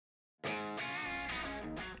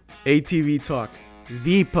ATV Talk,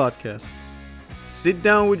 the podcast. Sit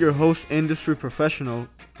down with your host, industry professional,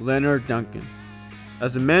 Leonard Duncan,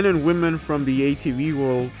 as the men and women from the ATV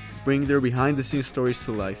world bring their behind-the-scenes stories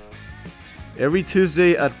to life. Every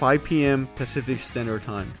Tuesday at 5 p.m. Pacific Standard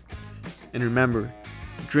Time. And remember,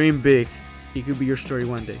 dream big. It could be your story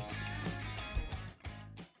one day.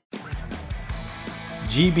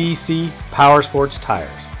 GBC Power Sports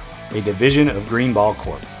Tires, a division of Greenball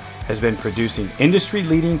Corp, has been producing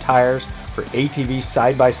industry-leading tires for ATV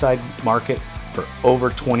side-by-side market for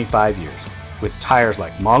over 25 years, with tires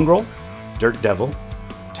like Mongrel, Dirt Devil,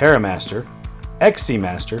 TerraMaster, XC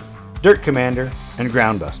Master, Dirt Commander, and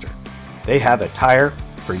Groundbuster. They have a tire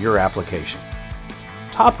for your application.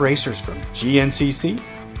 Top racers from GNCC,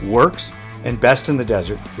 Works, and Best in the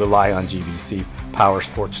Desert rely on GBC Power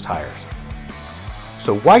Sports tires.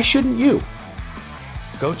 So why shouldn't you?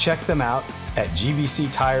 Go check them out at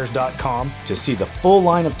gbctires.com to see the full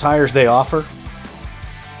line of tires they offer.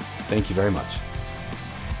 Thank you very much.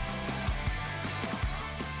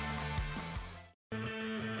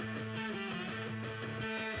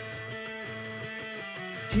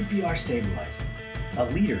 GPR Stabilizer, a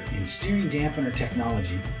leader in steering dampener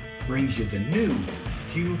technology, brings you the new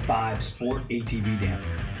Q5 Sport ATV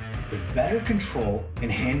dampener with better control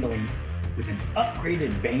and handling with an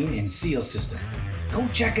upgraded vane and seal system. Go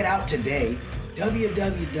check it out today,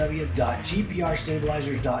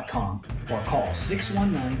 www.gprstabilizers.com, or call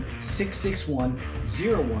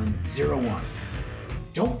 619-661-0101.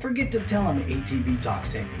 Don't forget to tell them ATV Talk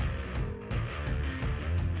sent you.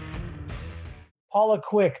 Paula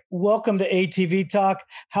Quick, welcome to ATV Talk.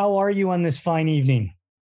 How are you on this fine evening?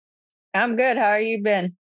 I'm good. How are you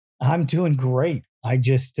been? I'm doing great. I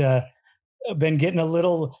just been getting a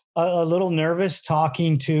little nervous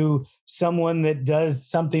talking to someone that does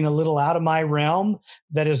something a little out of my realm,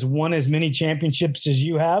 that has won as many championships as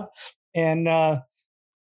you have. And, I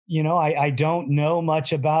don't know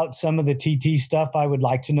much about some of the TT stuff. I would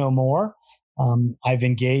like to know more. I've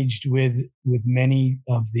engaged with many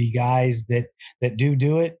of the guys that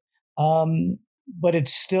do it. But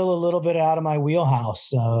it's still a little bit out of my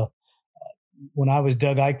wheelhouse. When I was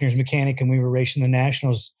Doug Eichner's mechanic and we were racing the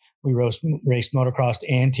Nationals, we raced motocross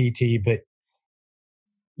and TT, but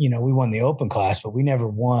we won the open class, but we never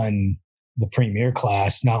won the premier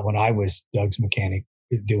class. Not when I was Doug's mechanic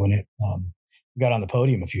doing it. We got on the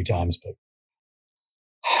podium a few times, but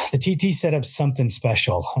the TT set up something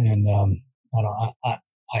special, and I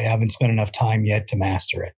haven't spent enough time yet to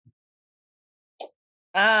master it.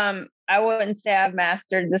 I wouldn't say I've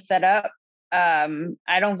mastered the setup. I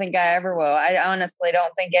don't think I ever will. I honestly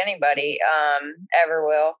don't think anybody ever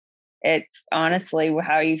will. It's honestly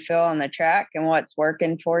how you feel on the track and what's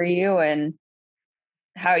working for you and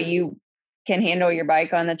how you can handle your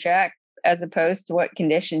bike on the track, as opposed to what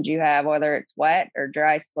conditions you have, whether it's wet or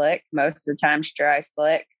dry slick. Most of the time it's dry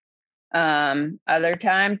slick. Other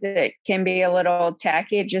times it can be a little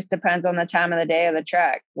tacky. It just depends on the time of the day of the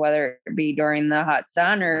track, whether it be during the hot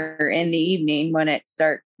sun or in the evening when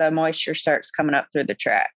the moisture starts coming up through the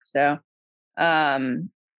track. So,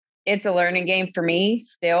 it's a learning game for me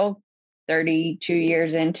still, 32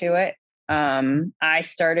 years into it. I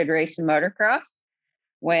started racing motocross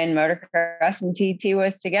when motocross and TT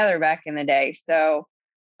was together back in the day. So,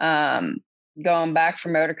 going back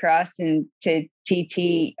from motocross and to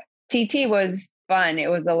TT was fun. It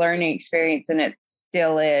was a learning experience, and it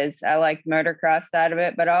still is. I like the motocross side of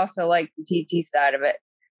it, but also like the TT side of it,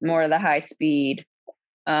 more of the high speed.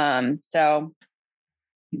 So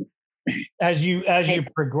as you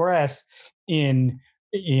progress in,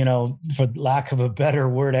 for lack of a better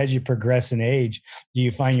word, as you progress in age, do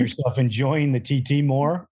you find yourself enjoying the TT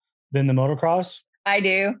more than the motocross? I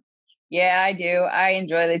do. Yeah, I do. I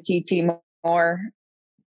enjoy the TT more.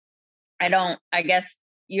 I guess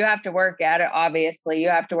you have to work at it. Obviously, you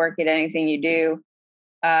have to work at anything you do.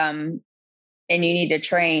 And you need to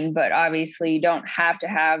train, but obviously you don't have to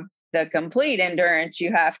have the complete endurance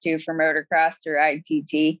you have to for motocross or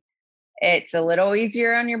ITT. It's a little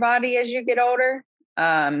easier on your body as you get older.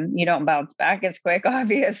 You don't bounce back as quick,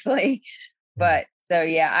 obviously. But so,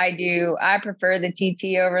 yeah, I do. I prefer the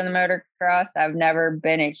TT over the motocross. I've never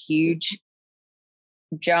been a huge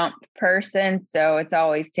jump person, so it's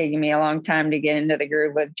always taken me a long time to get into the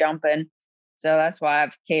groove with jumping. So that's why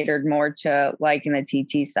I've catered more to liking the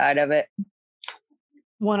TT side of it.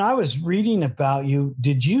 When I was reading about you,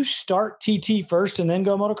 did you start TT first and then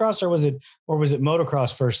go motocross, or was it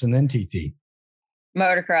motocross first and then TT?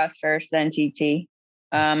 Motocross first, then TT.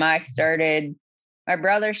 My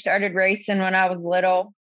brother started racing when I was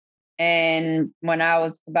little. And when I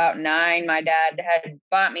was about 9, my dad had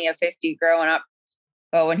bought me a 50 growing up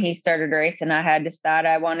But when he started racing, I had decided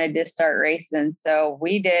I wanted to start racing. So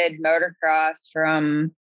we did motocross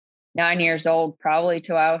from 9 years old, probably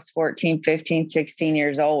till I was 14, 15, 16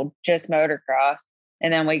 years old, just motocross.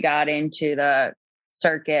 And then we got into the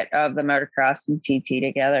circuit of the motocross and TT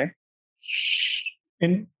together.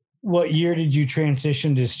 And what year did you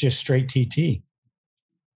transition to just straight TT?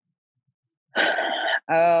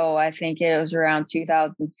 Oh, I think it was around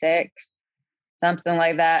 2006, something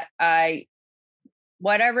like that. I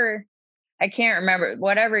can't remember.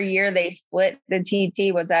 Whatever year they split the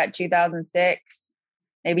TT, was that 2006?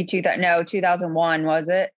 Maybe 2001, was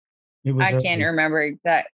it? I can't remember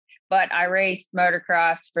exact. But I raced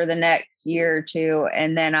motocross for the next year or two,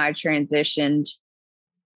 and then I transitioned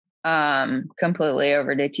completely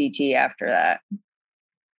over to TT after that.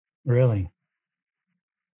 Really?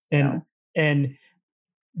 And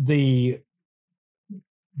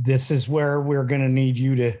this is where we're going to need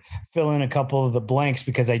you to fill in a couple of the blanks,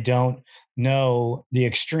 because I don't know. The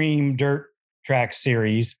Extreme Dirt Track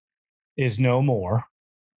Series is no more.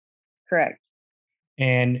 Correct.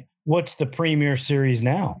 And what's the Premier Series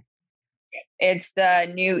now? It's the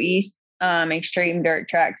New East Extreme Dirt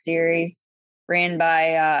Track Series, ran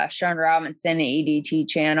by Sean Robinson and EDT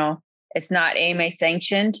channel. It's not AMA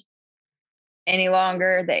sanctioned any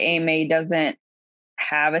longer. The AMA doesn't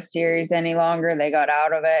have a series any longer. They got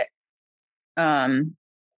out of it.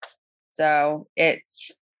 So it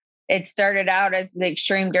started out as the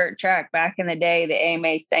Extreme Dirt Track back in the day. The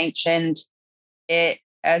AMA sanctioned it.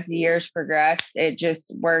 As the years progressed, it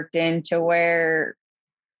just worked into where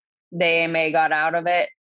the AMA got out of it.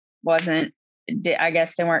 I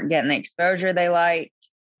guess they weren't getting the exposure they liked.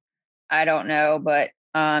 I don't know, but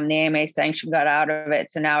the AMA sanction got out of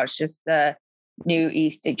it. So now it's just the New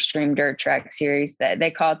East Extreme Dirt Track Series that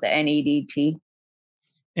they call it the NEDT.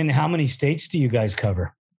 And how many states do you guys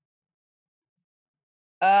cover?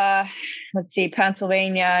 Let's see,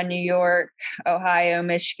 Pennsylvania, New York, Ohio,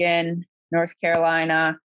 Michigan, North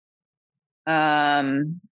Carolina. I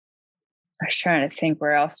was trying to think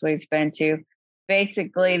where else we've been to.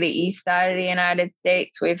 Basically, the east side of the United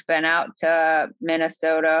States. We've been out to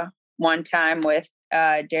Minnesota one time with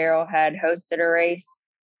Daryl had hosted a race.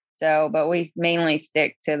 So, but we mainly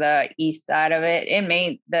stick to the east side of it.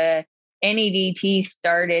 The NEDT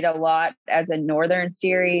started a lot as a northern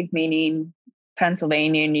series, meaning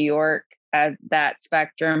Pennsylvania, New York, as that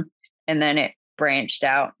spectrum, and then it branched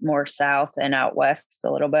out more south and out west a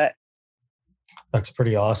little bit. That's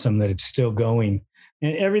pretty awesome that it's still going.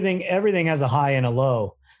 And everything has a high and a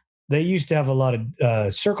low. They used to have a lot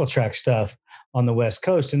of circle track stuff on the West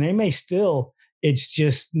Coast, and they may still. It's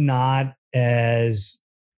just not as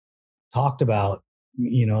talked about.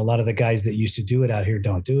 You know, a lot of the guys that used to do it out here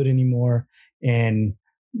don't do it anymore. And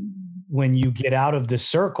when you get out of the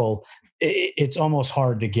circle, it's almost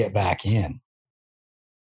hard to get back in.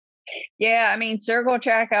 Yeah, I mean, circle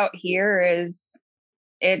track out here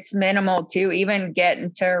it's minimal too. Even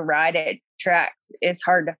getting to ride at tracks, it's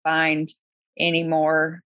hard to find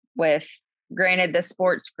anymore. With granted, the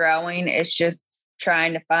sport's growing, it's just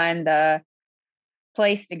trying to find the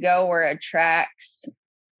place to go where a track's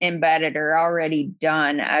embedded or already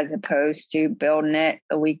done, as opposed to building it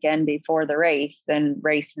the weekend before the race and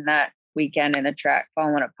racing that weekend and the track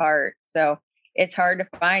falling apart. So it's hard to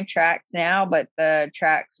find tracks now, but the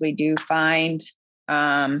tracks we do find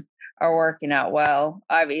are working out well.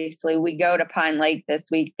 Obviously, we go to Pine Lake this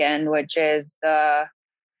weekend, which is the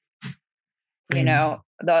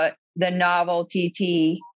novel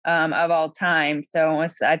TT of all time. So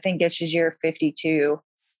I think it's just year 52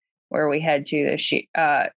 where we head to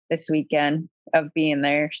this weekend of being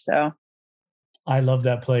there. So I love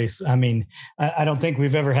that place. I mean, I don't think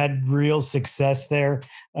we've ever had real success there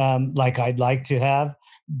like I'd like to have,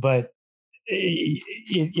 but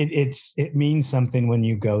it means something when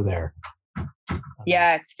you go there.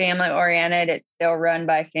 Yeah, it's family oriented. It's still run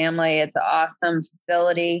by family. It's an awesome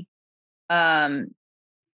facility. I'd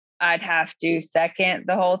have to second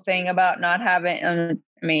the whole thing about not having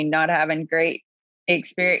great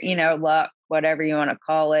experience, luck, whatever you want to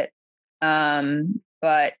call it.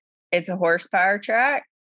 But it's a horsepower track.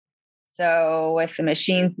 So with the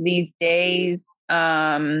machines these days,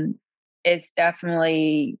 it's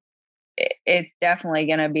definitely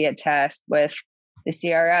going to be a test with the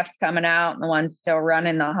CRFs coming out and the ones still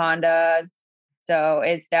running the Hondas. So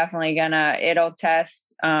it's definitely it'll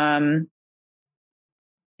test who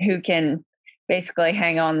can basically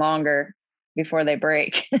hang on longer before they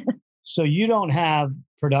break. So you don't have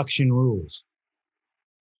production rules?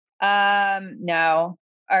 No.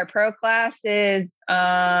 Our pro class is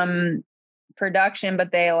production,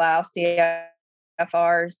 but they allow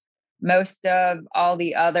CFRs. most of all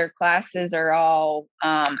the other classes are all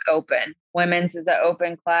open. Women's is an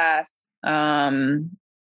open class. Obviously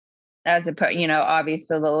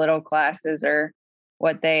the little classes are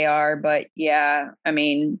what they are, but yeah, I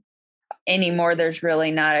mean, anymore, there's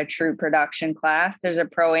really not a true production class. There's a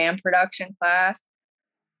pro-am production class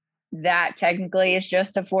that technically is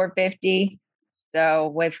just a 450.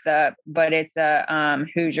 So but it's a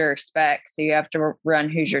Hoosier spec. So you have to run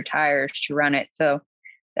Hoosier tires to run it. So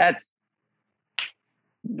that's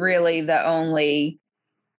really the only,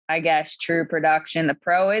 I guess, true production. The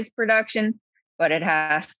pro is production, but it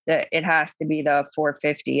has to be the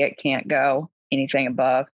 450. It can't go anything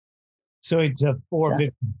above. So it's a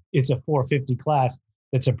 450. It's a 450 class.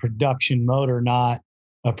 That's a production motor, not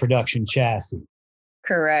a production chassis.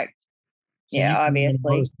 Correct. So yeah,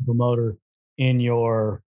 obviously. The motor in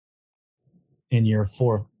your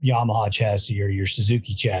Yamaha chassis or your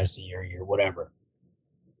Suzuki chassis or your whatever.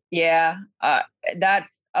 Yeah,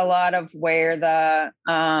 that's a lot of where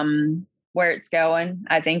it's going.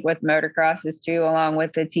 I think with motocrosses too, along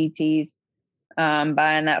with the TTs.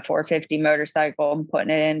 Buying that 450 motorcycle and putting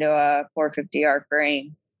it into a 450R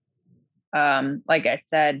frame. Like I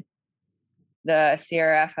said, the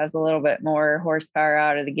CRF has a little bit more horsepower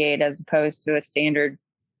out of the gate as opposed to a standard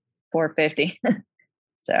 450.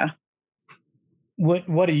 So,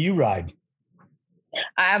 what do you ride?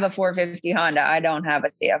 I have a 450 Honda. I don't have a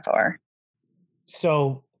CFR.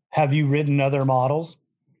 So, have you ridden other models?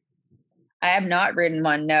 I have not ridden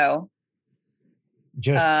one. No.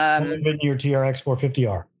 Just your TRX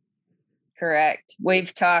 450R. Correct.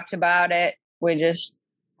 We've talked about it. We just,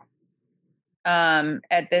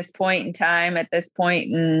 at this point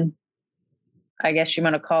in, I guess you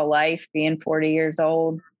want to call life, being 40 years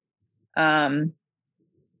old,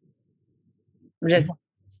 just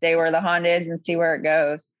stay where the Honda is and see where it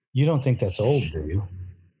goes. You don't think that's old, do you?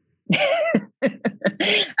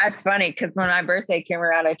 That's funny because when my birthday came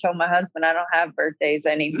around, I told my husband I don't have birthdays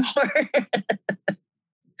anymore.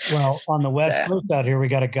 Well, on the West Coast out here, we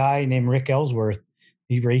got a guy named Rick Ellsworth.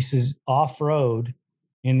 He races off-road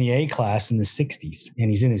in the A class in the 60s, and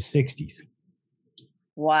he's in his 60s.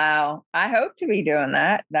 Wow. I hope to be doing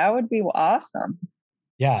that. That would be awesome.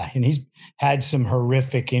 Yeah, and he's had some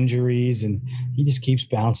horrific injuries, and he just keeps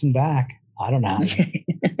bouncing back. I don't know.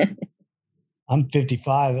 I'm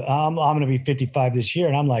 55. I'm going to be 55 this year,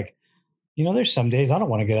 and I'm like, there's some days I don't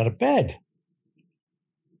want to get out of bed.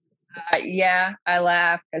 Yeah, I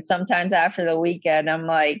laugh because sometimes after the weekend, I'm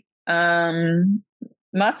like,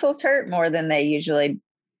 muscles hurt more than they usually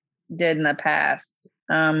did in the past.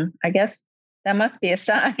 I guess that must be a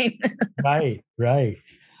sign. Right.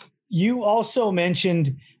 You also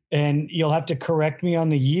mentioned, and you'll have to correct me on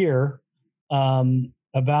the year,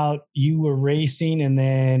 about you were racing and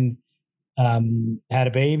then had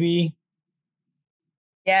a baby.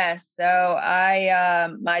 Yeah, so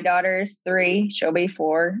my daughter's 3, she'll be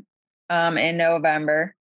 4 in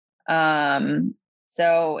November. She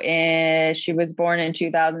was born in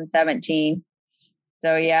 2017.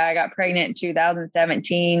 So yeah, I got pregnant in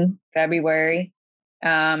 2017, February,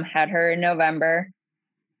 had her in November.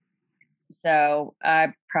 So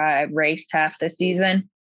I probably raced half the season.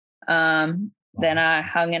 Then I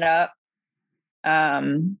hung it up.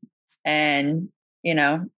 And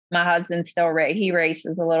my husband he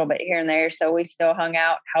races a little bit here and there. So we still hung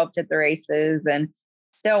out, helped at the races and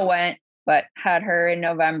still went, but had her in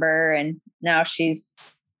November and now she's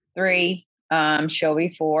 3. She'll be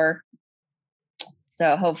 4.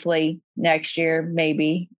 So hopefully next year,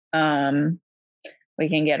 maybe, we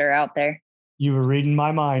can get her out there. You were reading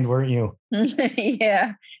my mind, weren't you?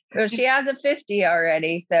 Yeah. So she has a 50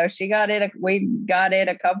 already. So we got it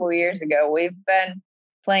a couple of years ago. We've been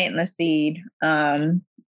planting the seed. So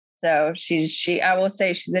I will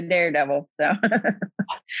say she's a daredevil. So,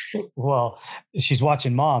 well, she's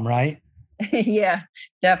watching mom, right? Yeah,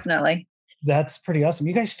 definitely. That's pretty awesome.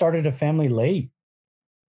 You guys started a family late.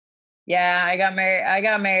 Yeah, I got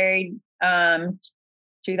married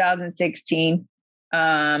 2016.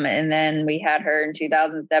 And then we had her in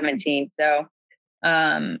 2017. So,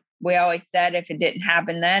 we always said if it didn't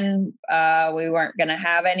happen then, we weren't going to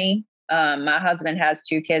have any. My husband has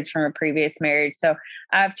 2 kids from a previous marriage. So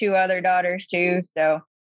I have 2 other daughters too. So,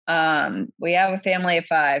 we have a family of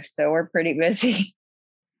 5, so we're pretty busy.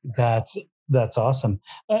 That's awesome.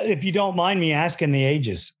 If you don't mind me asking the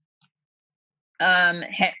ages.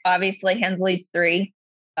 Obviously Hensley's 3,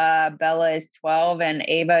 Bella is 12 and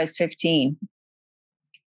Ava is 15.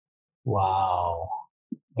 Wow.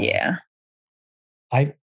 Yeah.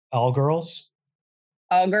 All girls?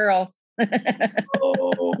 All girls.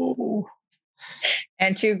 Oh.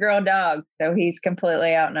 And 2 girl dogs. So he's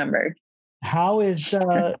completely outnumbered. How is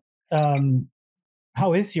your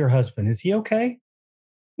husband? Is he okay?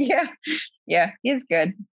 Yeah. Yeah. He's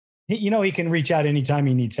good. He can reach out anytime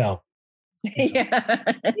he needs help. Yeah.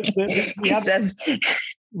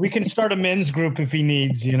 We can start a men's group if he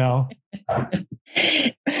needs, Yeah,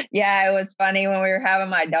 it was funny when we were having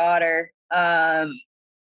my daughter.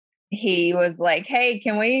 He was like, "Hey,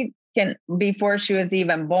 can before she was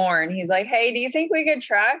even born, he's like, "Hey, do you think we could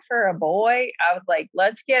try for a boy?" I was like,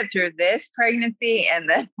 "Let's get through this pregnancy and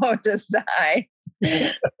then we'll decide."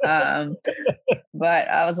 But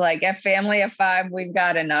I was like, a family of 5, we've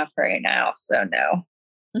got enough right now. So no.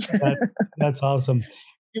 That's awesome.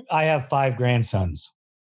 I have 5 grandsons.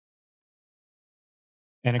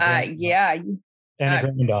 And a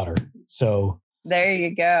granddaughter. So there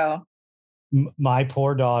you go. My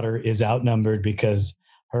poor daughter is outnumbered because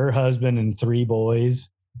her husband and 3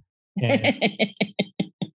 boys. And,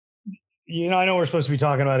 I know we're supposed to be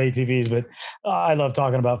talking about ATVs, but I love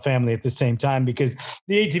talking about family at the same time because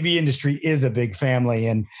the ATV industry is a big family.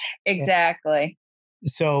 And exactly.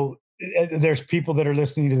 So there's people that are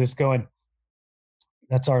listening to this going,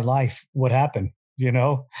 that's our life. What happened?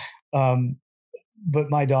 But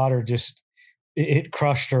my daughter it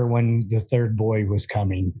crushed her when the 3rd boy was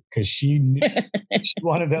coming because she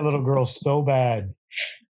wanted that little girl so bad.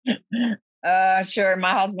 Sure.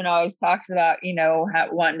 My husband always talks about,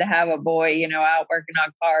 wanting to have a boy, out working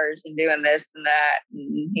on cars and doing this and that.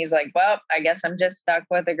 And he's like, well, I guess I'm just stuck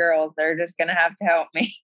with the girls. They're just going to have to help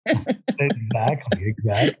me. Exactly.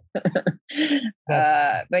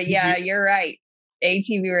 But yeah, you're right.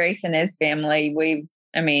 ATV racing is family. We've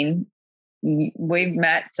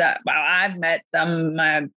met I've met some of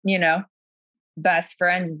my, best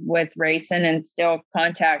friends with racing and still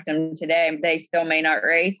contact them today. They still may not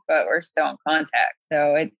race, but we're still in contact.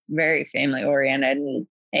 So it's very family oriented. And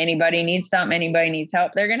anybody needs something, anybody needs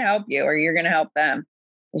help, they're going to help you or you're going to help them.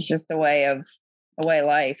 It's just a way of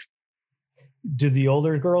life. Do the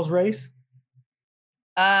older girls race?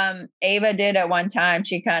 Ava did at one time.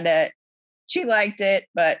 She liked it,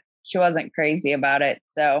 but she wasn't crazy about it.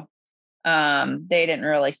 So they didn't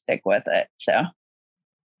really stick with it. So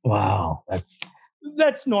wow, that's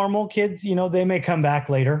normal. Kids, they may come back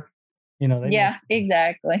later.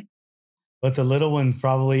 Exactly. But the little one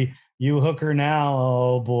probably, you hook her now.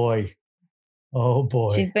 Oh boy.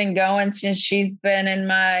 She's been going since she's been in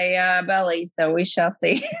my belly, so we shall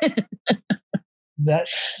see. But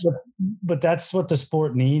that's what the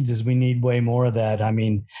sport needs. Is we need way more of that. I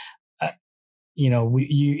mean,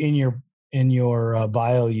 you in your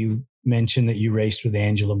bio, you mentioned that you raced with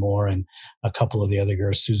Angela Moore and a couple of the other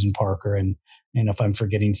girls, Susan Parker, and if I'm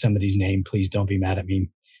forgetting somebody's name, please don't be mad at me.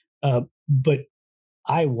 But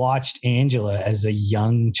I watched Angela as a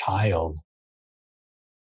young child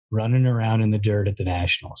running around in the dirt at the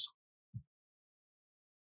Nationals.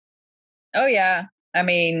 Oh yeah. I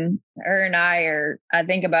mean, her and I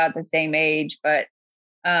think about the same age, but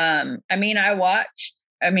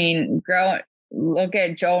look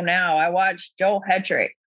at Joel now. I watched Joel Hetrick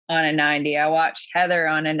on a 90. I watched Heather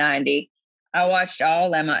on a 90. I watched all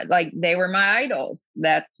of them. Like they were my idols.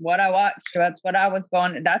 That's what I watched. That's what I was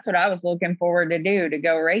looking forward to do, to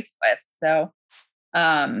go race with. So,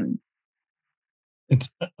 the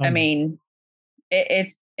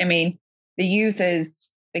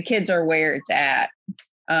kids are where it's at.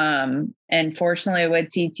 And fortunately with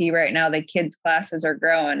TT right now, the kids classes are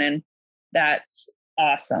growing and that's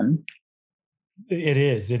awesome. It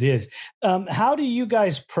is. How do you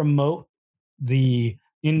guys promote the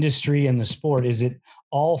industry and the sport? Is it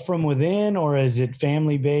all from within or is it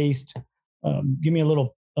family based? Give me a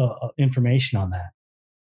little information on that.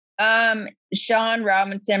 Sean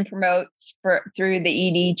Robinson promotes through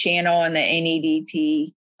the ED channel and the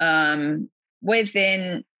NEDT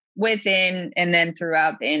within and then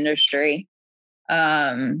throughout the industry.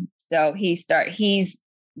 So he's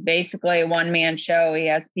basically a one-man show. He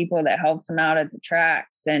has people that helps him out at the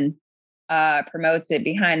tracks and promotes it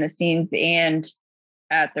behind the scenes and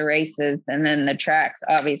at the races. And then the tracks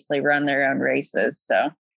obviously run their own races. So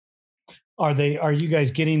are you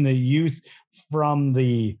guys getting the youth from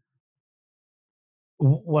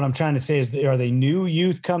what I'm trying to say is, are they new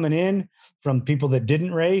youth coming in from people that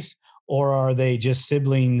didn't race, or are they just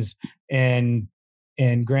siblings and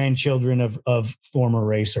grandchildren of former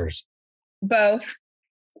racers? Both.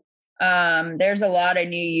 There's a lot of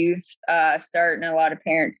new youth starting, a lot of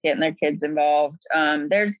parents getting their kids involved.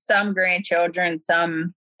 There's some grandchildren,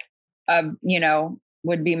 some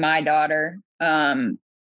would be my daughter,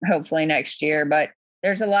 hopefully next year, but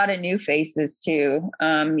there's a lot of new faces too.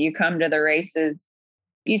 You come to the races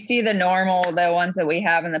you see the ones that we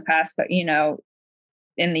have in the past, you know,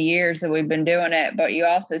 in the years that we've been doing it, but you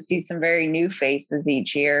also see some very new faces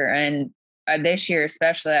each year. And this year,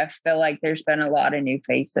 especially, I feel like there's been a lot of new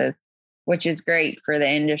faces, which is great for the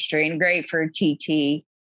industry and great for TT.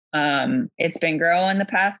 It's been growing the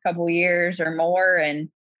past couple of years or more, and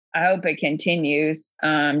I hope it continues.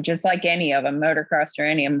 Just like any of them, motocross or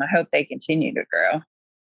any of them, I hope they continue to grow.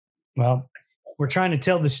 Well, we're trying to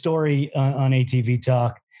tell the story on ATV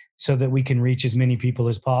Talk so that we can reach as many people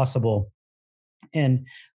as possible. And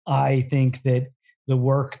I think that the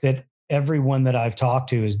work that everyone that I've talked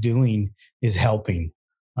to is doing is helping,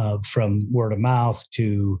 from word of mouth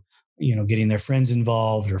to, you know, getting their friends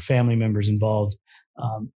involved or family members involved.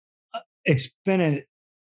 It's been an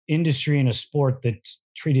industry and a sport that's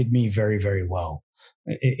treated me very, very well.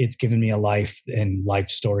 It's given me a life and life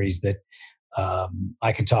stories that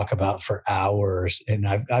I can talk about for hours. And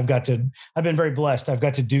I've been very blessed. I've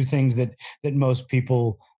got to do things that most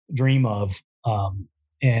people dream of.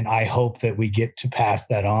 And I hope that we get to pass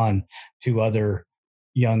that on to other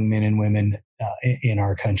young men and women in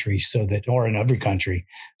our country, or in every country,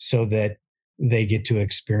 so that they get to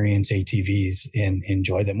experience ATVs and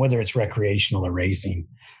enjoy them, whether it's recreational or racing.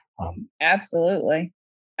 Absolutely.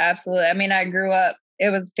 Absolutely. I mean, I grew up,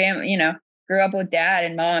 it was family, you know, grew up with dad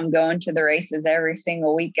and mom going to the races every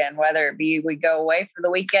single weekend, whether it be we go away for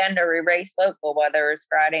the weekend or we race local, whether it's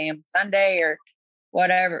Friday and Sunday or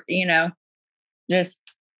whatever, you know, just,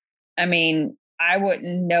 I mean, I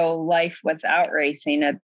wouldn't know life without racing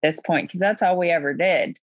at this point, because that's all we ever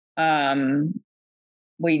did.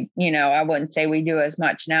 We, you know, I wouldn't say we do as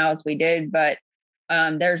much now as we did, but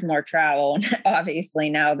there's more travel obviously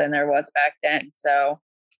now than there was back then. So,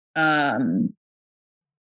 I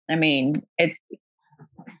mean, it's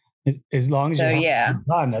as long as you have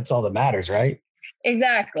fun, that's all that matters, right?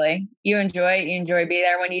 Exactly. You enjoy it. You enjoy being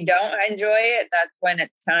there. When you don't enjoy it, that's when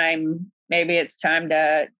it's time. Maybe it's time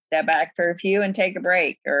to step back for a few and take a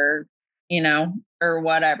break, or, you know, or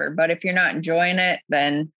whatever. But if you're not enjoying it,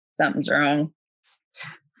 then something's wrong.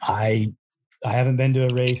 I haven't been to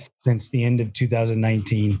a race since the end of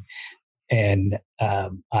 2019. And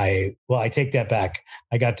I take that back.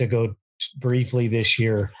 I got to go briefly this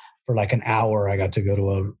year for like an hour. I got to go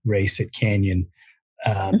to a race at Canyon,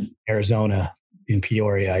 Arizona, in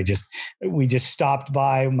Peoria. We just stopped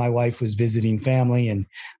by. My wife was visiting family, and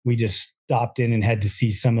we just stopped in and had to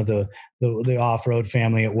see some of the off-road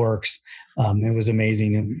family at Works. It was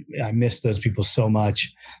amazing. And I miss those people so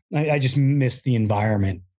much. I just miss the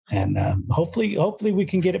environment, and hopefully we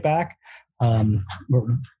can get it back.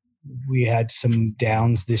 We had some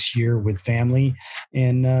downs this year with family,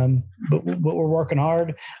 and but we're working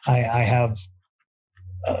hard. I have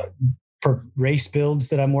race builds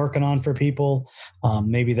that I'm working on for people.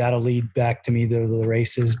 Maybe that'll lead back to me to the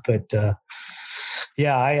races, but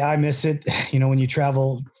yeah, I miss it. You know, when you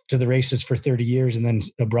travel to the races for 30 years and then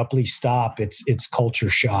abruptly stop, it's culture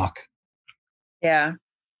shock. Yeah.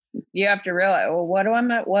 You have to realize, well,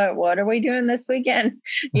 what are we doing this weekend?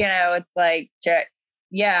 You know, it's like,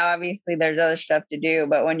 yeah, obviously there's other stuff to do,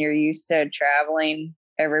 but when you're used to traveling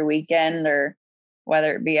every weekend, or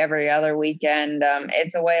whether it be every other weekend,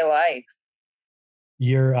 it's a way of life.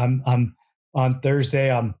 I'm on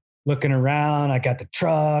Thursday, I'm looking around. I got the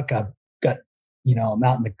truck. I've got, you know, I'm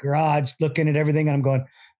out in the garage looking at everything, and I'm going,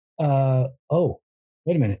 oh,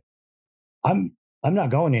 wait a minute. I'm not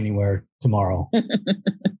going anywhere tomorrow.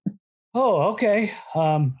 Oh, okay.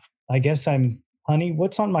 I guess honey,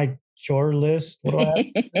 what's on my chore list? What do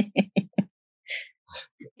I have?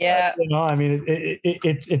 Yeah. You know, I mean,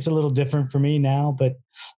 it's a little different for me now, but,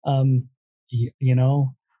 you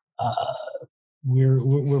know,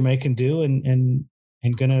 we're making do and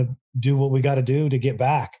going to do what we got to do to get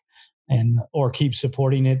back, or keep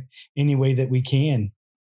supporting it any way that we can.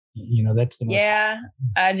 You know, that's the most. Yeah.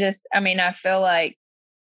 I feel like,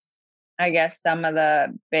 I guess some of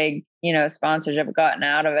the big, you know, sponsors have gotten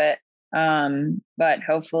out of it. But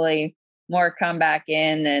hopefully more come back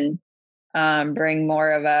in and bring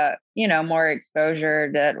more of a, you know, more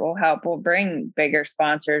exposure that will bring bigger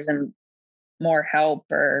sponsors and more help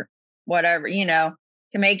or whatever, you know,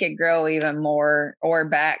 to make it grow even more, or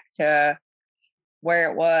back to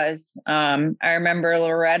where it was. I remember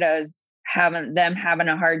Loretta's having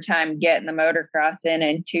a hard time getting the motocross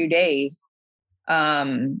in 2 days.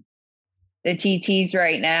 The TTs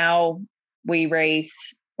right now, we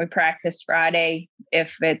practice Friday.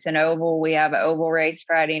 If it's an oval, we have an oval race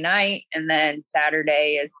Friday night, and then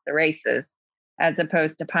Saturday is the races. As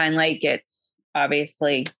opposed to Pine Lake, it's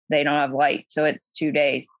obviously they don't have light, so it's 2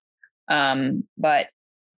 days. But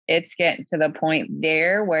it's getting to the point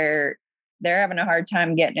there where they're having a hard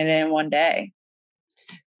time getting it in one day.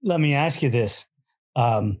 Let me ask you this.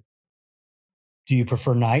 Do you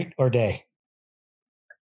prefer night or day?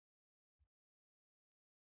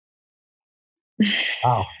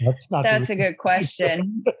 Wow, that's a good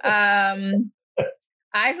question. I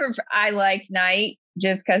like night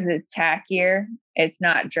just because it's tackier. It's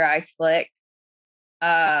not dry slick.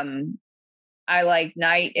 I like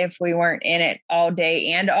night if we weren't in it all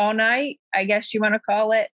day and all night, I guess you want to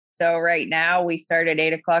call it. So right now we start at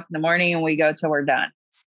 8:00 in the morning and we go till we're done.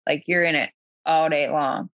 Like you're in it all day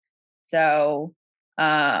long. So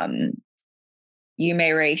you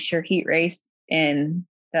may race your heat race in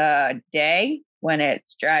the day when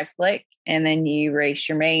it's dry slick, and then you race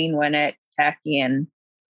your main when it's tacky and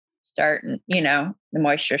starting, the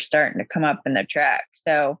moisture starting to come up in the track.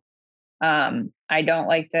 So I don't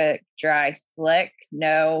like the dry slick,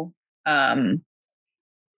 no.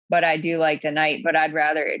 But I do like the night, but I'd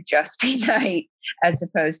rather it just be night as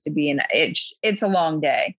opposed to being, it's a long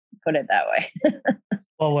day, put it that way.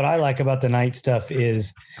 Well, what I like about the night stuff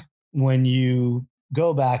is when you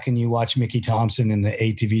go back and you watch Mickey Thompson and the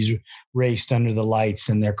ATVs raced under the lights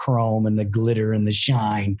and their chrome and the glitter and the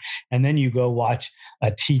shine. And then you go watch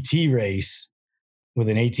a TT race with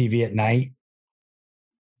an ATV at night.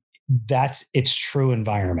 That's its true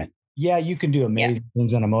environment. Yeah, you can do amazing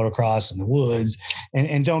things on a motocross in the woods.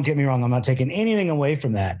 And don't get me wrong, I'm not taking anything away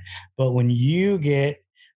from that. But when you get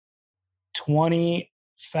 20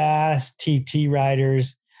 fast TT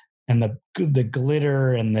riders and the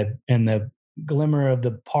glitter and the glimmer of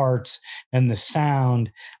the parts and the sound,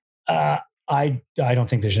 I don't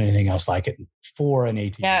think there's anything else like it for an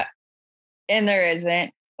ATV. Yeah, and there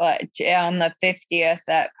isn't. But on the 50th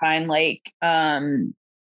at Pine Lake,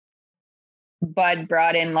 Bud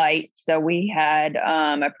brought in lights. So we had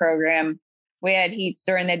a program. We had heats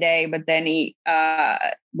during the day, but then we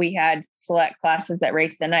had select classes that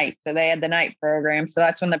raced the night. So they had the night program. So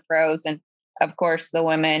that's when the pros and of course the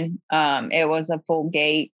women, it was a full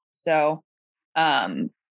gate. So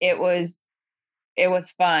it was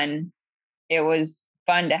fun. It was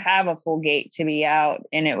fun to have a full gate to be out,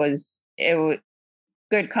 and it was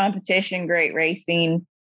good competition, great racing,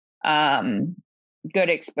 good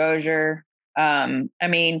exposure.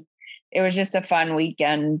 It was just a fun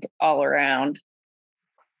weekend all around.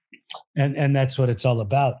 And that's what it's all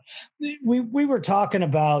about. We were talking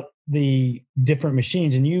about the different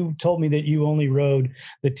machines, and you told me that you only rode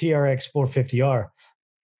the TRX 450R.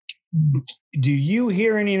 Do you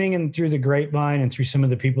hear anything through the grapevine and through some of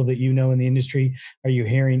the people that you know in the industry? Are you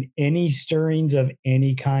hearing any stirrings of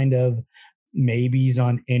any kind of maybes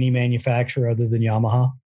on any manufacturer other than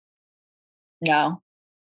Yamaha? No.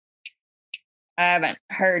 I haven't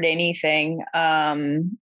heard anything.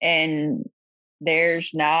 And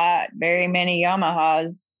there's not very many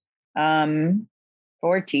Yamahas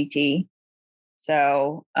for TT.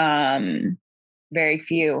 So very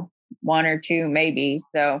few, one or two maybe.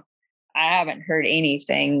 So I haven't heard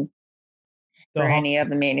anything for any of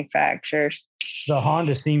the manufacturers. The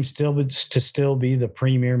Honda seems to still be the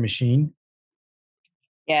premier machine.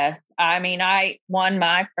 Yes. I mean, I won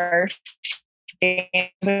my first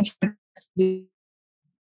championship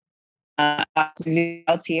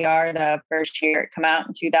LTR the first year it came out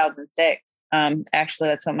in 2006. Actually,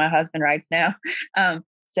 that's what my husband rides now.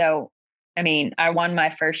 So, I mean, I won my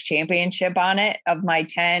first championship on it of my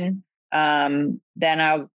 10. Then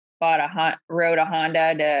I rode a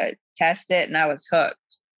Honda to test it, and I was hooked.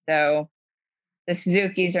 So the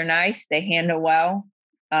Suzukis are nice. They handle well.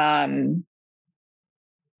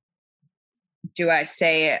 Do I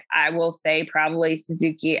say it? I will say probably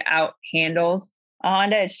Suzuki out handles a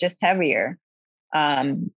Honda. It's just heavier.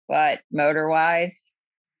 But motor wise,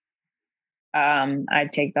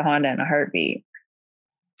 I'd take the Honda in a heartbeat.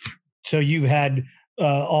 So you've had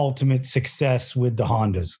ultimate success with the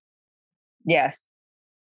Hondas. Yes.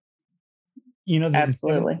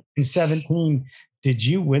 Absolutely. In 2017, did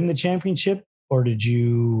you win the championship or did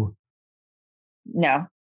you? No.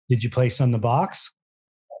 Did you place on the box?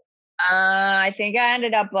 I think I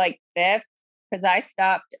ended up like 5th because I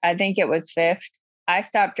think it was 5th. I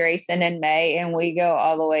stopped racing in May and we go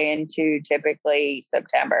all the way into typically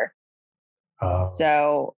September.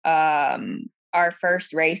 So our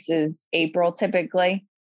first race is April typically.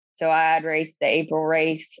 So I had raced the April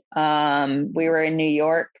race. We were in New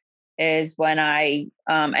York is when I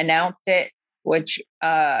announced it, which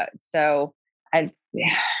so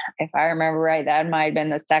if I remember right, that might have been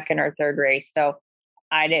the second or third race. So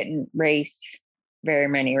I didn't race very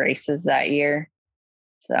many races that year.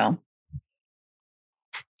 So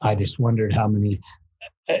I just wondered how many.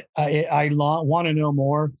 I want to know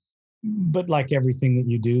more. but like everything that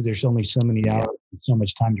you do, there's only so many hours, so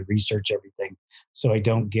much time to research everything. So I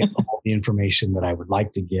don't get all the information that I would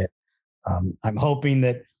like to get. I'm hoping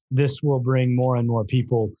that this will bring more and more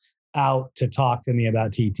people out to talk to me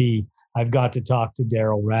about TT. I've got to talk to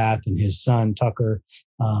Daryl Rath and his son Tucker,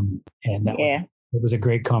 and it was a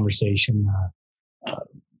great conversation.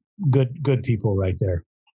 Good people right there.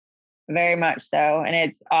 Very much so, and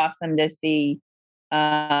it's awesome to see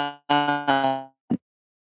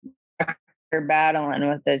battling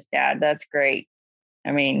with his dad. That's great.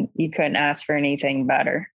 I mean, you couldn't ask for anything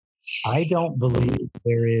better. I don't believe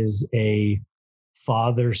there is a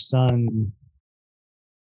father-son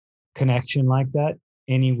connection like that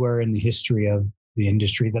anywhere in the history of the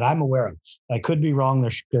industry that I'm aware of. I could be wrong.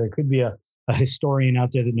 There could be a historian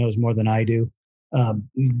out there that knows more than I do,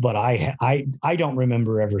 but I don't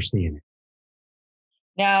remember ever seeing it.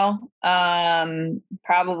 No,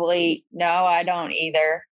 probably no. I don't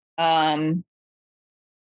either.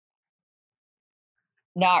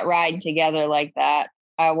 Not riding together like that.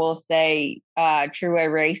 I will say,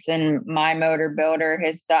 Truway Racing, my motor builder,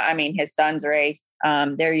 his son's race.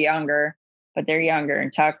 They're younger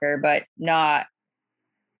in Tucker, but not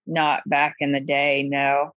back in the day.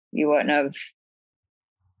 No, you wouldn't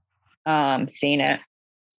have seen it.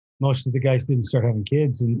 Most of the guys didn't start having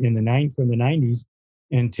kids from the 90s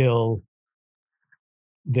until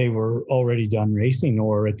they were already done racing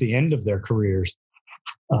or at the end of their careers.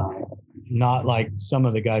 Not like some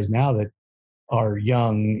of the guys now that are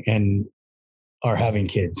young and are having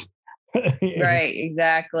kids. Right,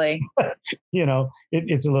 exactly.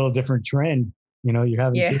 It's a little different trend. You're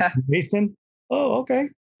having kids racing. Oh, okay.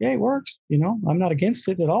 Yeah, it works. I'm not against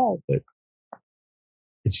it at all, but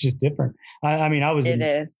it's just different. I was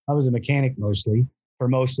a mechanic mostly for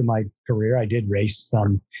most of my career. I did race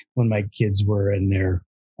some when my kids were in their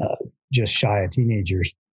just shy of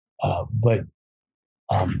teenagers. But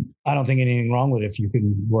I don't think anything wrong with it if you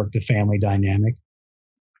can work the family dynamic.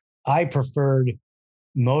 I preferred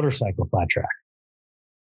motorcycle flat track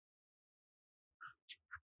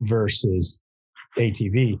versus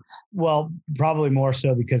ATV. Well, probably more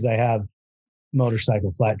so because I have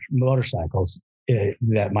motorcycles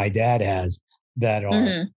that my dad has that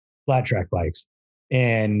are flat track bikes,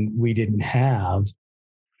 and we didn't have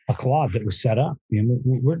a quad that was set up.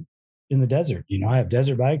 We're in the desert. I have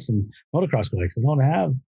desert bikes and motocross bikes. I don't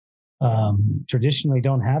have, traditionally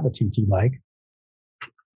don't have a TT bike.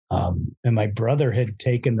 And my brother had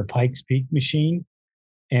taken the Pikes Peak machine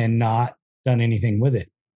and not done anything with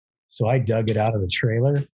it. So I dug it out of the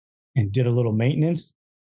trailer and did a little maintenance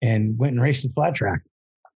and went and raced a flat track.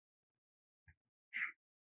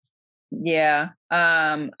 Yeah.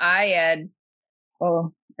 I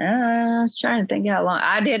was trying to think how long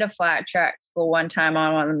I did a flat track school one time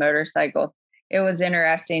on one of the motorcycles. It was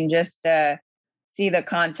interesting just to see the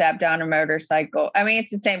concept on a motorcycle. I mean,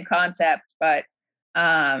 it's the same concept, but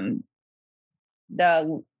them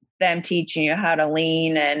teaching you how to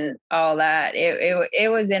lean and all that.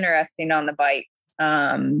 It was interesting on the bikes.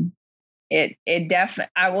 It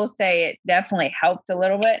definitely, I will say it definitely helped a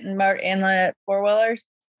little bit in the four wheelers,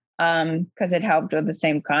 because it helped with the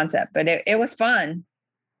same concept, but it was fun.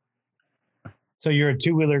 So you're a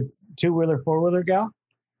two-wheeler, four-wheeler gal?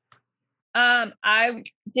 I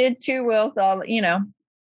did two wheels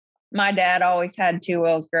my dad always had two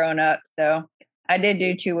wheels growing up. So I did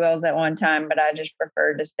do two wheels at one time, but I just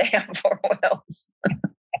preferred to stay on four wheels.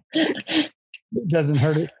 It doesn't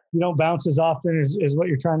hurt it. You don't bounce as often is what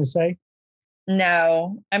you're trying to say?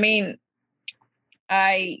 No, I mean,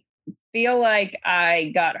 I feel like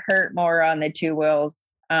I got hurt more on the two wheels.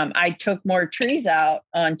 I took more trees out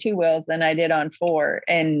on two wheels than I did on four.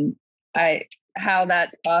 And how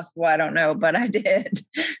that's possible, I don't know, but I did.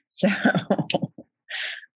 So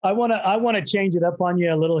I want to change it up on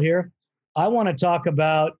you a little here. I want to talk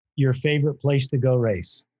about your favorite place to go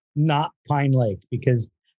race, not Pine Lake, because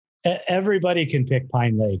everybody can pick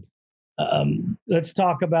Pine Lake. Let's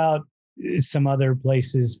talk about some other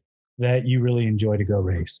places that you really enjoy to go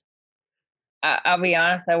race. I'll be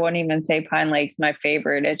honest, I wouldn't even say Pine Lake's my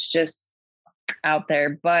favorite. It's just out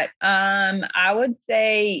there. But I would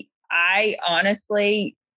say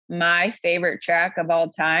my favorite track of all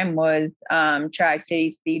time was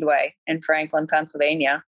Tri-City Speedway in Franklin,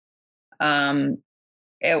 Pennsylvania. It's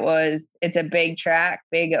a big track,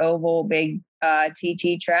 big oval, big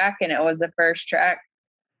TT track, and it was the first track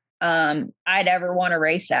I'd ever want to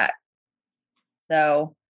race at.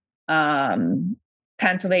 So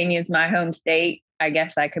Pennsylvania is my home state. I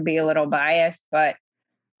guess I could be a little biased, but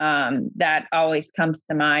that always comes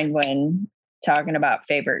to mind when talking about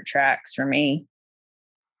favorite tracks for me.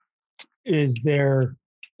 Is there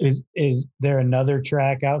Is there another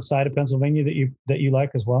track outside of Pennsylvania that you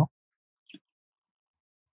like as well?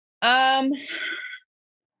 I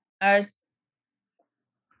was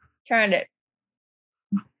trying to.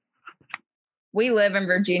 We live in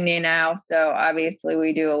Virginia now, so obviously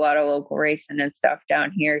we do a lot of local racing and stuff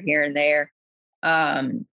down here and there.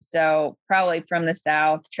 So probably from the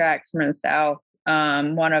South, tracks from the South.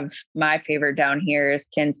 One of my favorite down here is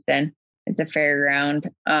Kinston. It's a fairground.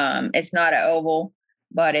 It's not an oval,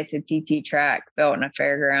 but it's a TT track built in a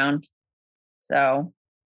fairground. So.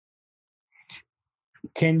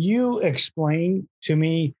 Can you explain to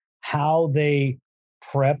me how they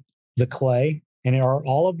prep the clay? And are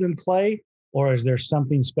all of them clay, or is there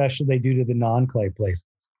something special they do to the non-clay places?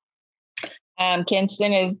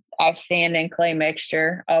 Kinston is a sand and clay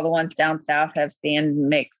mixture. All the ones down south have sand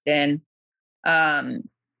mixed in.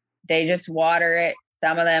 They just water it.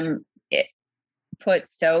 Some of them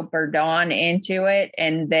put soap or Dawn into it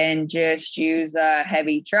and then just use a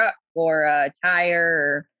heavy truck or a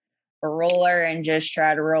tire or a roller and just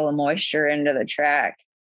try to roll the moisture into the track.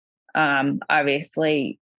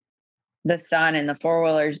 Obviously, the sun and the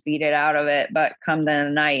four-wheelers beat it out of it, but come the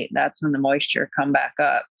night, that's when the moisture come back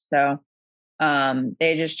up. So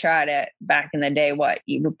they just try to, back in the day,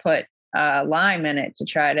 you would put lime in it to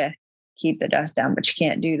try to keep the dust down, but you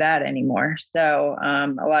can't do that anymore. So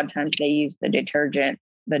a lot of times they use the detergent,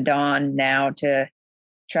 the Dawn now, to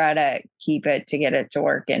try to get it to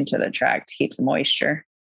work into the track to keep the moisture.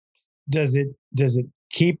 Does it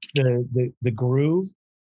keep the groove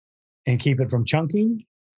and keep it from chunking?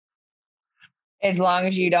 As long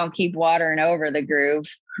as you don't keep watering over the groove.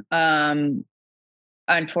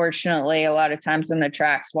 Unfortunately, a lot of times when the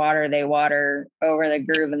tracks water, they water over the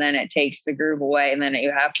groove and then it takes the groove away and then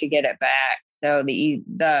you have to get it back. So the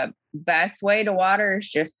best way to water is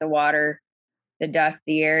just to water the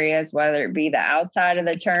dusty areas, whether it be the outside of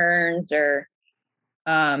the turns or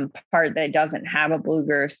part that doesn't have a blue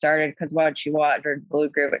groove started, because once you water blue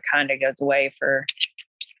groove, it kind of goes away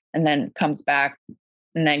and then comes back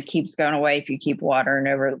and then keeps going away if you keep watering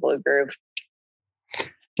over the blue groove.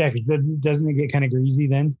 Yeah, because doesn't it get kind of greasy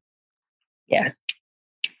then? Yes.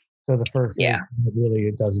 So the first race, really,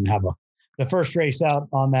 it doesn't have the first race out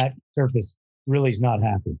on that surface really is not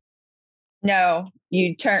happy. No,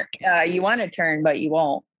 you want to turn, but you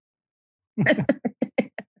won't.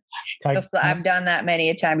 I've done that many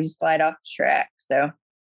a time. You slide off the track. So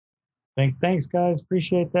thanks, guys.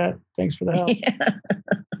 Appreciate that. Thanks for the help.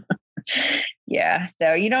 Yeah.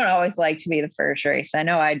 So you don't always like to be the first race. I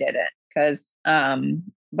know I didn't, because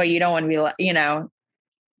but you don't want to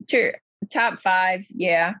be top 5,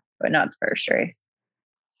 yeah, but not the first race.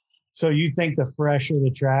 So you think the fresher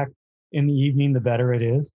the track in the evening, the better it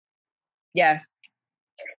is? Yes.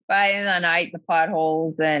 By the night, the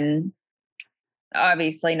potholes, and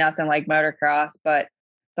obviously nothing like motocross, but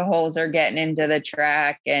the holes are getting into the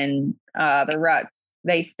track and the ruts,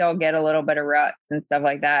 they still get a little bit of ruts and stuff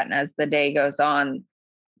like that. And as the day goes on,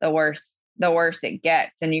 the worse it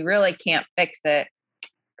gets. And you really can't fix it,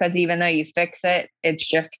 because even though you fix it, it's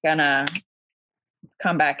just gonna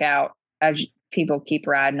come back out as people keep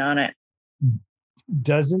riding on it.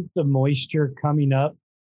 Doesn't the moisture coming up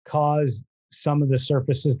cause some of the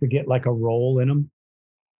surfaces to get like a roll in them?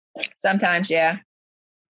 Sometimes, yeah.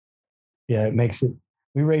 Yeah, it makes it.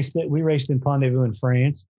 We raced in Pont-Neuf in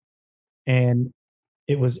France, and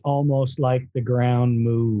it was almost like the ground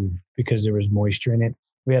moved because there was moisture in it.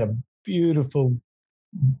 We had a beautiful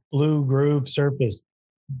blue groove surface,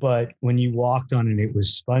 but when you walked on it, it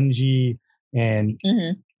was spongy and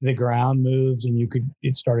the ground moved, and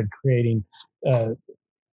it started creating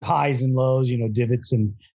highs and lows, divots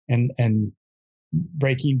and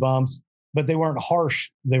braking bumps, but they weren't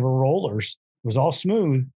harsh. They were rollers. It was all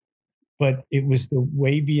smooth, but it was the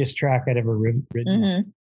waviest track I'd ever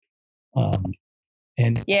ridden. I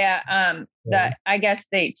guess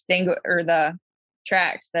they extinguish, or the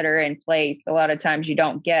tracks that are in place, a lot of times you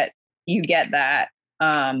get that.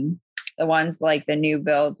 The ones like the new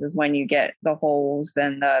builds is when you get the holes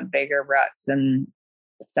and the bigger ruts and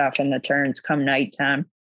stuff in the turns come nighttime.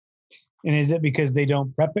 And is it because they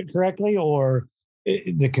don't prep it correctly, or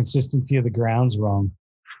the consistency of the ground's wrong?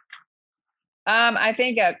 I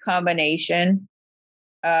think a combination.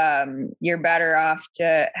 You're better off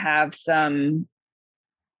to have some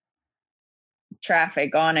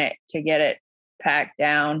traffic on it to get it packed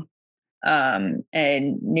down.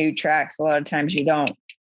 And new tracks, a lot of times you don't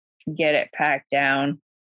get it packed down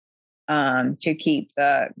to keep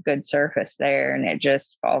the good surface there, and it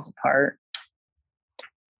just falls apart.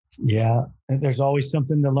 Yeah, there's always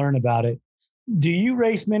something to learn about it. Do you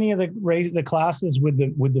race many of the classes with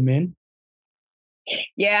the men?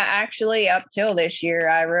 Yeah, actually, up till this year,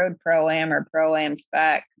 I rode Pro-Am or Pro-Am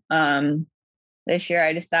spec. This year,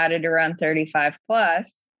 I decided to run 35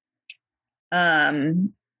 plus.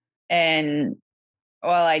 And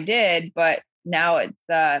well, I did, but now it's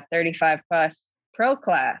 35 plus pro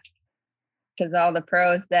class because all the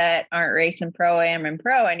pros that aren't racing Pro-Am and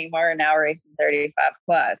pro anymore are now racing 35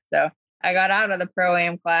 plus. So I got out of the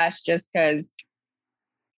Pro-Am class just because,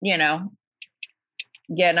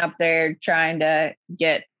 getting up there, trying to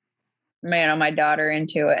get, my daughter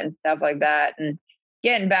into it and stuff like that. And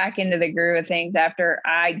getting back into the groove of things after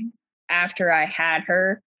I had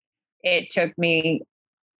her, it took me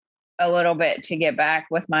a little bit to get back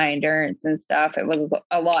with my endurance and stuff. It was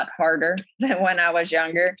a lot harder than when I was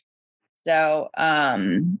younger. So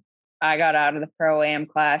I got out of the Pro-Am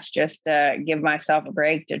class just to give myself a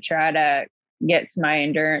break to try to get my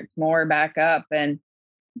endurance more back up and,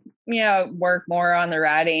 work more on the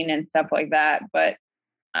riding and stuff like that. But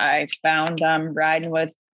I found I'm riding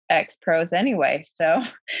with ex-pros anyway. So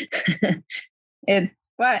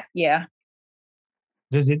but yeah.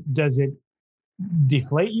 Does it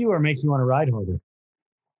deflate you or make you want to ride harder?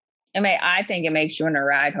 I think it makes you want to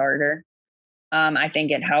ride harder. I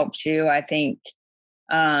think it helps you. I think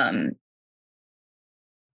I've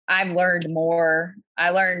learned more. I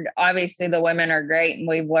learned, obviously the women are great and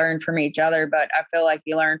we've learned from each other, but I feel like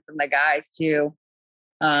you learn from the guys too.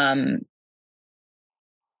 And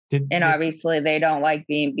obviously they don't like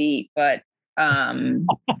being beat, but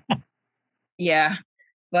yeah,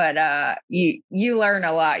 but you learn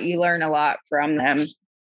a lot. You learn a lot from them.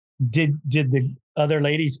 Did the other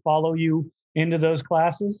ladies follow you into those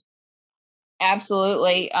classes?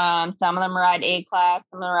 Absolutely. Some of them ride A class,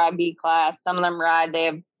 some of them ride B class, some of them they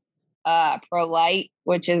have Pro Light,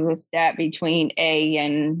 which is a step between A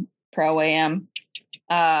and Pro-Am.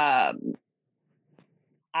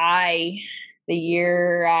 The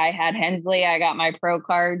year I had Hensley, I got my pro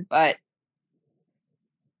card, but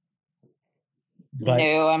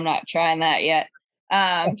no, I'm not trying that yet.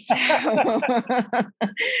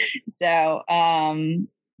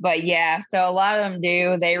 But yeah, so a lot of them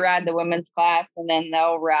do. They ride the women's class and then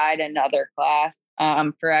they'll ride another class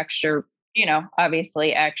for extra,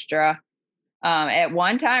 obviously extra. At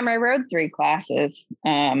one time I rode 3 classes.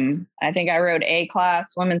 I think I rode A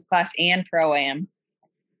class, women's class, and Pro-Am,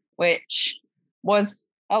 which was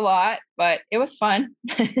a lot, but it was fun.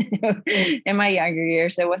 In my younger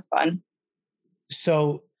years, it was fun.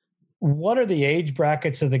 So what are the age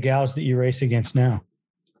brackets of the gals that you race against now?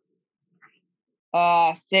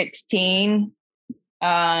 16.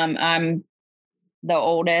 I'm the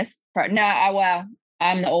oldest. I'm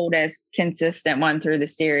the oldest consistent one through the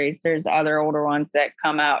series. There's other older ones that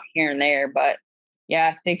come out here and there, but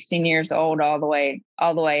yeah, 16 years old all the way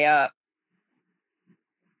up.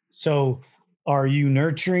 So are you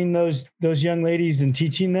nurturing those young ladies and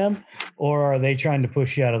teaching them, or are they trying to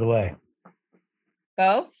push you out of the way?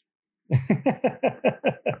 Both.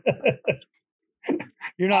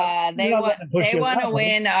 You're not. They want to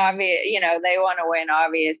win. They want to win,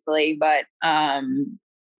 obviously, but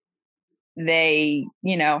they,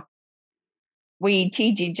 we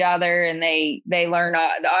teach each other, and they learn.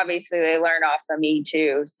 Obviously, they learn off of me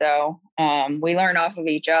too. So we learn off of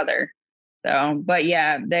each other. So, but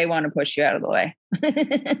yeah, they want to push you out of the way.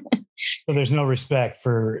 So there's no respect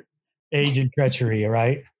for age and treachery,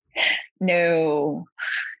 right? No.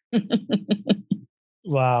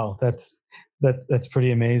 Wow, that's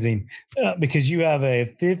pretty amazing. Because you have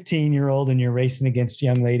a 15-year-old and you're racing against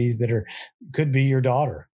young ladies that could be your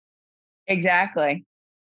daughter. Exactly.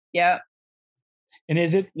 Yep. And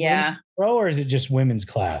is it pro or is it just women's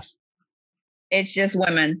class? It's just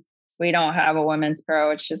women's. We don't have a women's pro.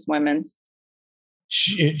 It's just women's.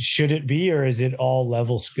 Should it be, or is it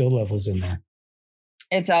all skill levels in there?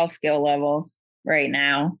 It's all skill levels right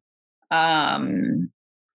now.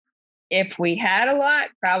 If we had a lot,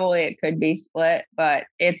 probably it could be split, but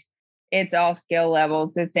it's all skill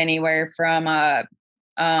levels. It's anywhere from a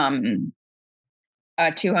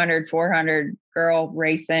 200, 400 girl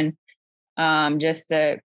racing, just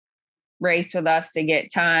to race with us to get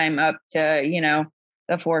time up to,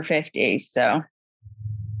 the 450s. So.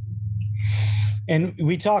 And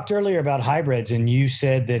we talked earlier about hybrids, and you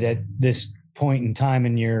said that at this point in time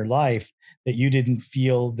in your life that you didn't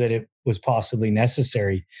feel that it was possibly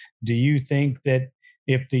necessary. Do you think that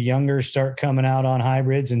if the younger start coming out on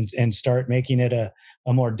hybrids and start making it a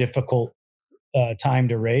more difficult time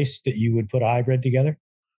to race, that you would put a hybrid together?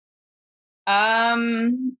 I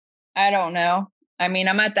don't know. I mean,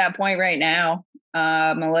 I'm at that point right now.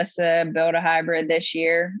 Melissa built a hybrid this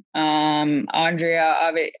year. Andrea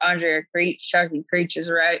Creech, Chucky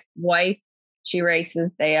Creech's wife, she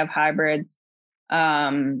races. They have hybrids.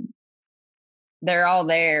 They're all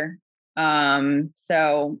there.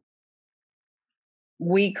 So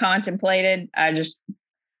we contemplated.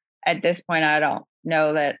 At this point, I don't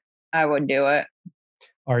know that I would do it.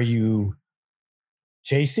 Are you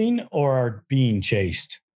chasing or being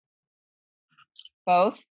chased?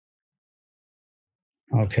 Both.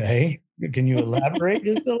 Okay. Can you elaborate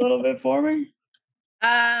just a little bit for me?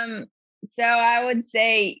 So I would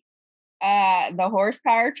say the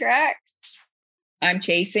horsepower tracks I'm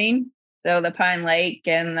chasing. So the Pine Lake,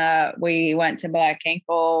 and we went to Black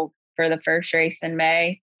Ankle for the first race in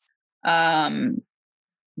May.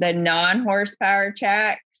 The non-horsepower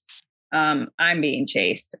tracks, I'm being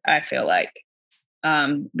chased, I feel like,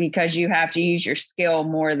 because you have to use your skill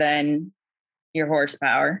more than your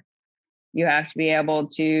horsepower. You have to be able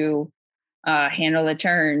to handle the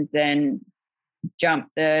turns and jump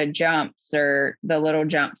the jumps or the little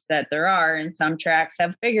jumps that there are. And some tracks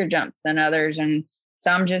have bigger jumps than others, and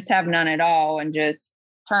some just have none at all and just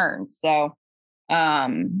turns. So I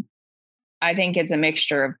think it's a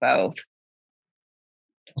mixture of both.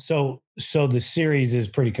 So the series is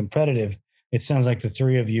pretty competitive. It sounds like the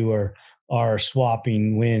three of you are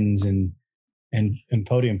swapping wins and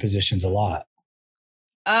podium positions a lot.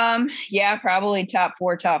 Yeah, probably top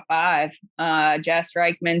 4, top 5. Jess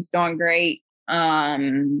Reichman's doing great.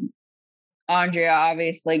 Andrea,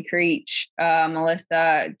 obviously, Creech,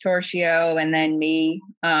 Melissa Torchio, and then me.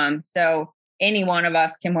 So any one of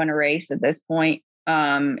us can win a race at this point.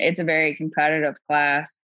 It's a very competitive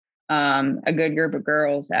class. A good group of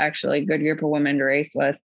girls, actually, a good group of women to race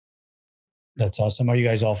with. That's awesome. Are you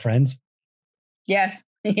guys all friends? Yes.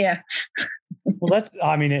 Yeah. Well,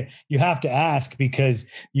 you have to ask because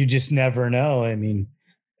you just never know. I mean,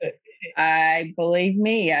 believe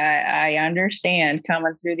me, I understand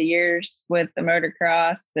coming through the years with the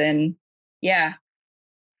motocross, and yeah,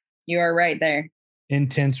 you are right there.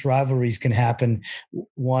 Intense rivalries can happen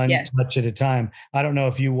one touch at a time. I don't know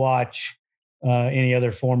if you watch any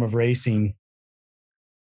other form of racing,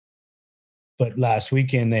 but last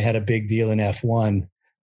weekend they had a big deal in F1,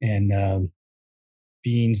 and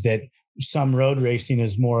being that some road racing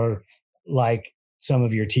is more like some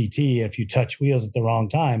of your TT. If you touch wheels at the wrong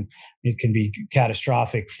time, it can be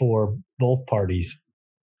catastrophic for both parties.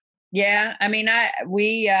 Yeah. I mean,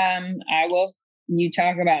 you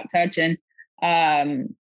talk about touching,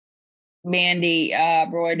 Mandy,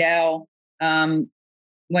 Broydell,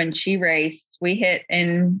 when she raced, we hit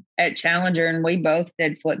in at Challenger and we both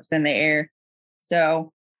did flips in the air.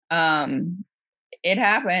 So, it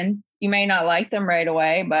happens. You may not like them right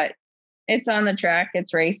away, but it's on the track,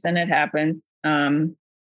 it's racing, it happens.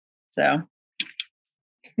 So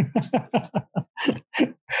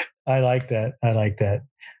I like that.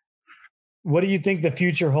 What do you think the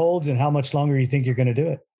future holds, and how much longer you think you're going to do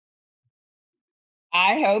it?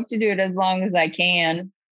 I hope to do it as long as I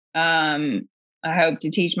can. I hope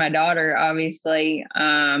to teach my daughter, obviously.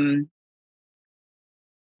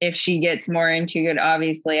 If she gets more into it,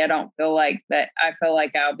 obviously, I don't feel like that. I feel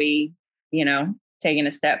like I'll be, taking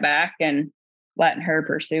a step back and letting her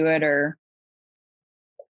pursue it, or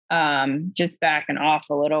just backing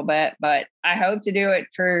off a little bit. But I hope to do it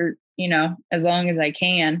for, as long as I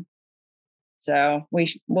can. So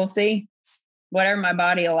we'll see, whatever my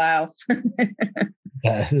body allows.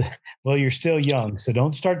 Well, you're still young, so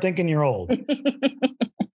don't start thinking you're old.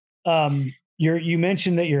 You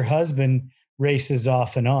mentioned that your husband races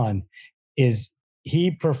off and on. Is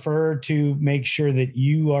he prefer to make sure that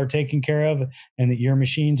you are taken care of and that your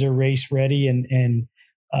machines are race ready and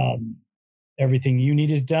everything you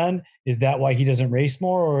need is done? Is that why he doesn't race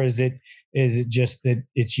more, or is it just that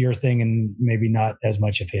it's your thing and maybe not as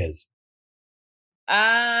much of his?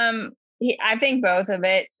 I think both of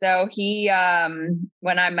it. So he,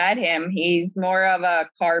 when I met him, he's more of a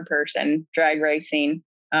car person, drag racing,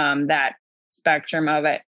 that spectrum of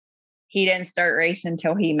it. He didn't start racing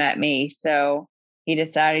until he met me. So he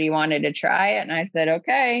decided he wanted to try it. And I said,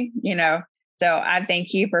 okay, so I think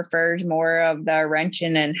he prefers more of the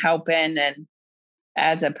wrenching and helping, and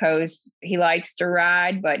as opposed, he likes to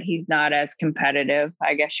ride, but he's not as competitive,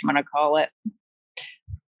 I guess you want to call it.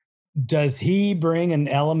 Does he bring an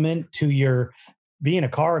element to your being a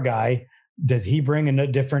car guy? Does he bring a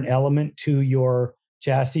different element to your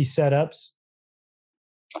chassis setups?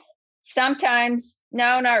 Sometimes,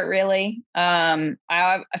 no, not really.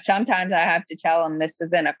 Sometimes I have to tell him this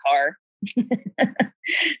isn't a car.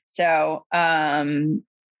 So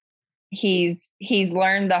he's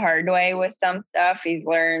learned the hard way with some stuff. He's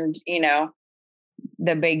learned,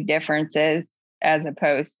 the big differences as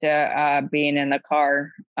opposed to being in the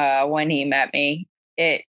car when he met me.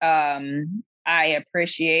 I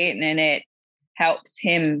appreciate, and it helps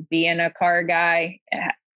him being a car guy,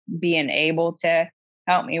 being able to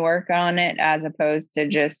help me work on it, as opposed to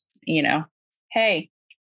just, hey,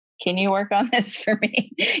 can you work on this for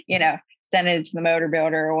me? Send it to the motor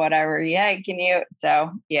builder or whatever. Yeah, can you?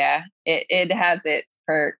 So yeah, it has its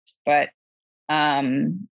perks, but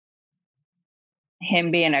him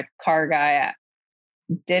being a car guy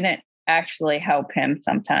didn't actually help him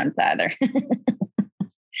sometimes either.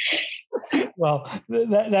 Well,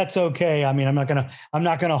 that's okay. I mean, I'm not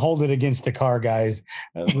gonna hold it against the car guys.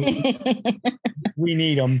 We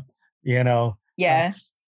need them,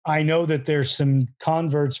 Yes. I know that there's some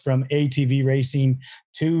converts from ATV racing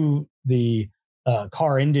to the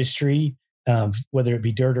car industry, whether it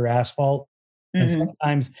be dirt or asphalt. Mm-hmm. And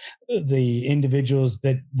sometimes the individuals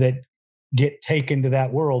that get taken to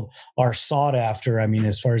that world are sought after. I mean,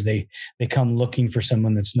 as far as they come looking for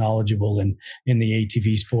someone that's knowledgeable in the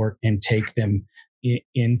ATV sport and take them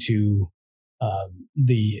into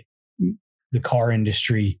the car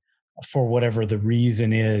industry for whatever the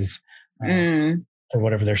reason is. For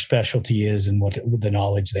whatever their specialty is and what the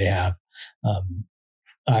knowledge they have.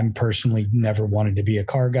 I'm personally never wanted to be a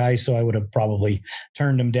car guy, so I would have probably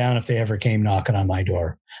turned them down if they ever came knocking on my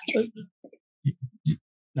door. If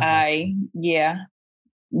you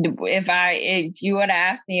would have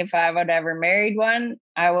asked me if I would ever married one,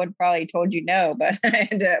 I would probably told you no, but I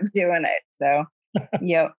ended up doing it. So,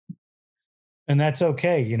 yep. And that's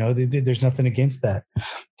okay. There's nothing against that.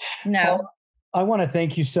 No. I want to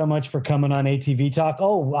thank you so much for coming on ATV Talk.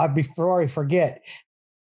 Oh, before I forget,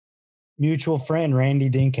 mutual friend, Randy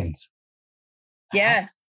Dinkins.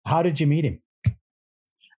 Yes. How did you meet him?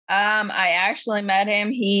 I actually met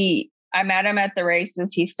him. I met him at the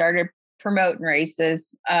races. He started promoting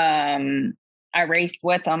races. I raced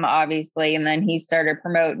with him, obviously, and then he started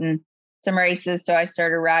promoting some races. So I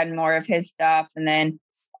started riding more of his stuff, and then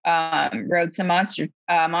rode some monster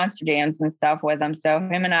jams and stuff with him. So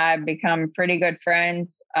him and I have become pretty good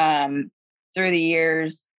friends through the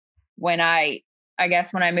years. When I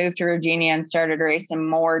moved to Virginia and started racing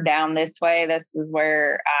more down this way, this is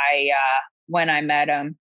where when I met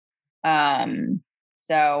him.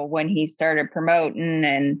 So when he started promoting,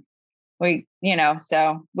 and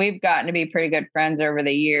so we've gotten to be pretty good friends over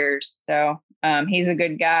the years. So he's a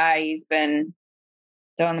good guy. He's been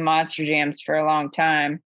doing the monster jams for a long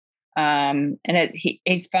time. And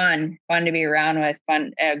he's fun to be around with,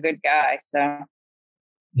 a good guy. So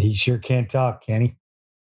he sure can't talk, can he?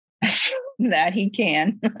 That he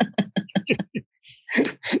can.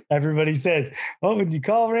 Everybody says, "Oh, when you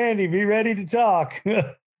call Randy, be ready to talk."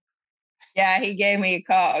 Yeah, he gave me a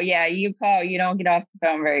call. Yeah, you call, you don't get off the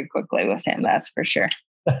phone very quickly with him. That's for sure.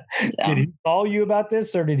 So. Did he call you about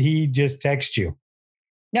this, or did he just text you?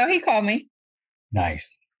 No, he called me.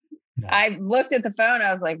 Nice. I looked at the phone.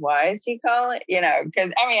 I was like, why is he calling?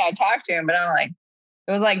 Because I talked to him, but I'm like,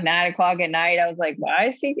 it was like 9:00 at night. I was like, why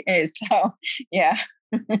is he? So, yeah.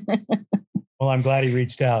 Well, I'm glad he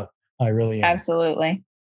reached out. I really am. Absolutely.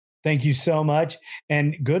 Thank you so much.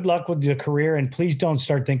 And good luck with your career. And please don't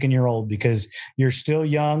start thinking you're old, because you're still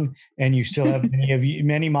young and you still have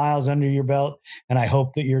many miles under your belt. And I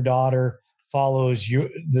hope that your daughter follows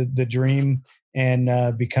the dream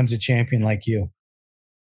and becomes a champion like you.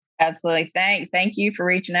 Absolutely. Thank you for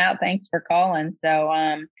reaching out. Thanks for calling. So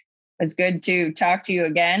it's good to talk to you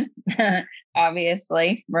again,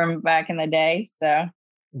 obviously, from back in the day. So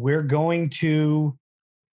we're going to,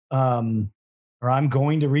 I'm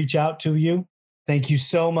going to reach out to you. Thank you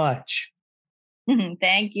so much.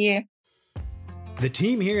 Thank you. The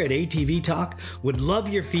team here at ATV Talk would love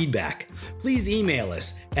your feedback. Please email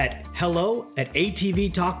us at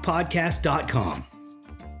hello@atvtalkpodcast.com.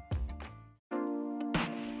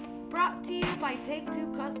 Brought to you by Take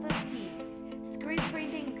Two Custom Tees, screen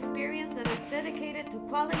printing experience that is dedicated to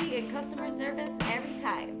quality and customer service every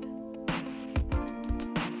time.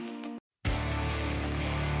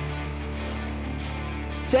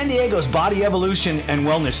 San Diego's Body Evolution and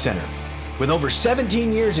Wellness Center, with over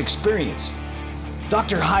 17 years experience.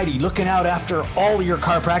 Dr. Heidi looking out after all your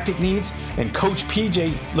chiropractic needs, and Coach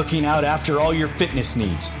PJ looking out after all your fitness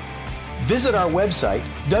needs. Visit our website,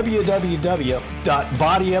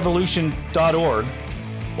 www.bodyevolution.org,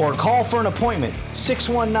 or call for an appointment,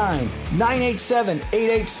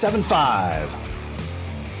 619-987-8875.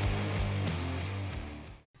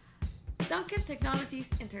 Duncan Technologies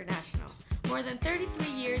International. More than 33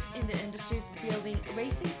 years in the industry building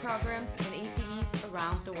racing programs and ATVs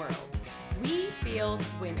around the world. We build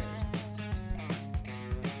winners.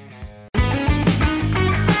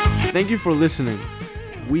 Thank you for listening.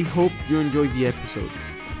 We hope you enjoyed the episode.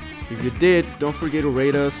 If you did, don't forget to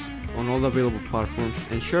rate us, on all available platforms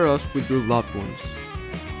and share us with your loved ones.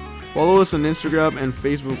 Follow us on Instagram and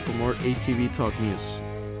Facebook for more ATV Talk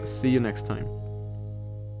news. See you next time.